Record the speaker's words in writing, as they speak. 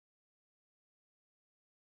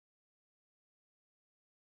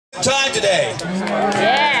Time today.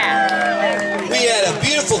 Yeah. We had a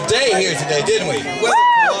beautiful day here today, didn't we? Weather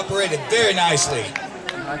cooperated very nicely.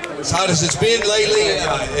 As hot as it's been lately,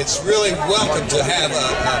 it's really welcome to have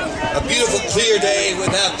a beautiful clear day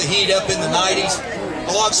without the heat up in the 90s,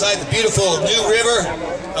 alongside the beautiful New River.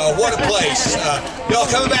 What a place. Y'all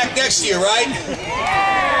coming back next year, right?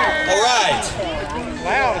 All right.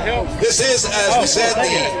 This is, as we said,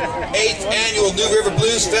 the 8th annual New River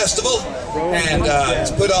Blues Festival, and it's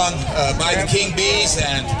put on by the King Bees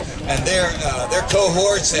and their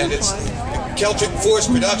cohorts, and it's Celtic Force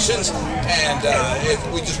Productions, and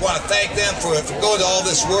we just want to thank them for going to all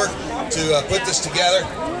this work to put this together,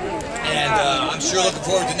 and I'm sure looking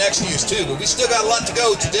forward to next year's too, but we still got a lot to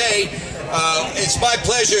go today. It's my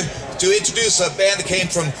pleasure to introduce a band that came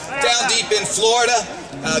from down deep in Florida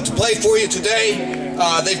to play for you today.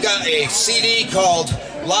 They've got a CD called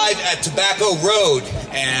Live at Tobacco Road,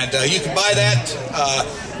 and you can buy that,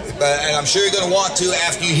 and I'm sure you're going to want to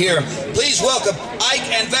after you hear them. Please welcome Ike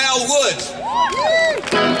and Val Woods.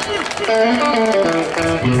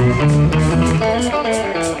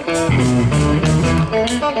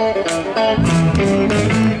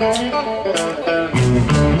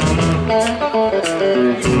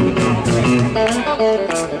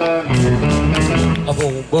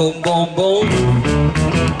 Boom, boom, boom, boom.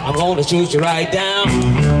 I'm gonna shoot you right down.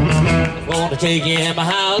 I'm gonna take you in my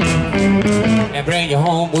house and bring you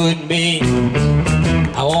home with me.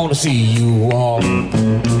 I wanna see you walk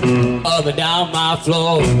up and down my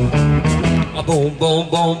floor. Boom, boom,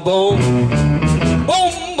 boom, boom.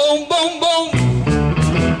 Boom, boom, boom, boom.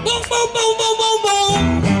 Boom, boom, boom, boom, boom, boom.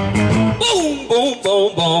 Boom, boom, boom,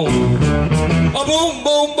 boom. Boom,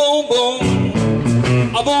 boom, boom, boom.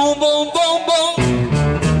 Boom, boom, boom, boom.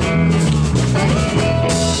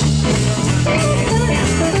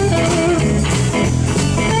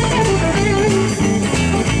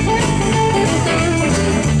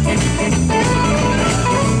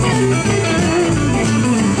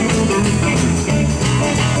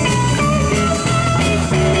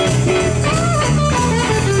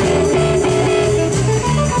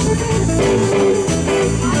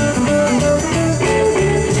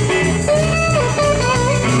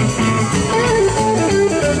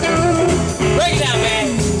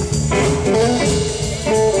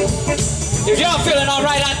 If y'all feeling all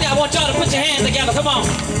right out there, I want y'all to put your hands together. Come on.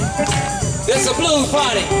 This is a blues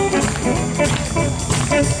party.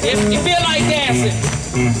 If you feel like dancing,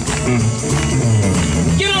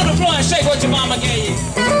 get on the floor and shake what your mama gave you.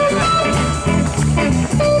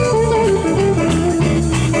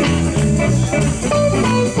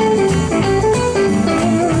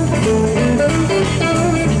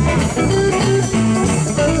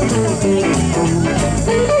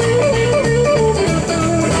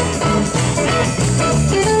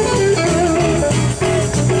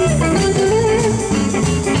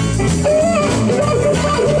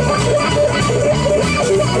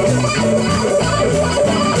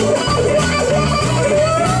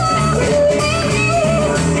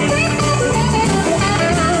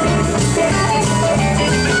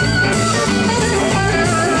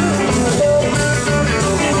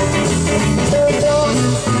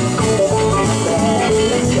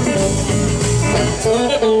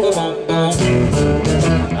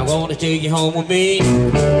 I wanna take you home with me.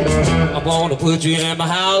 I wanna put you in my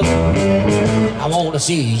house. I wanna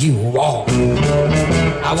see you walk.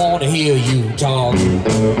 I wanna hear you talk.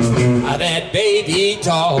 That baby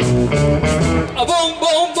talk. Boom,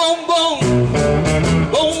 boom, boom, boom.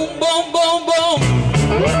 Boom, boom, boom, boom.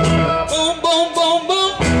 Boom, boom, boom,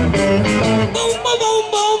 boom. Boom, boom, boom,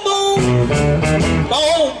 boom, boom.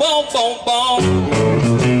 Boom, boom, boom, boom.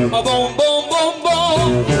 Boom, boom, boom,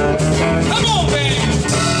 boom. Come on, man.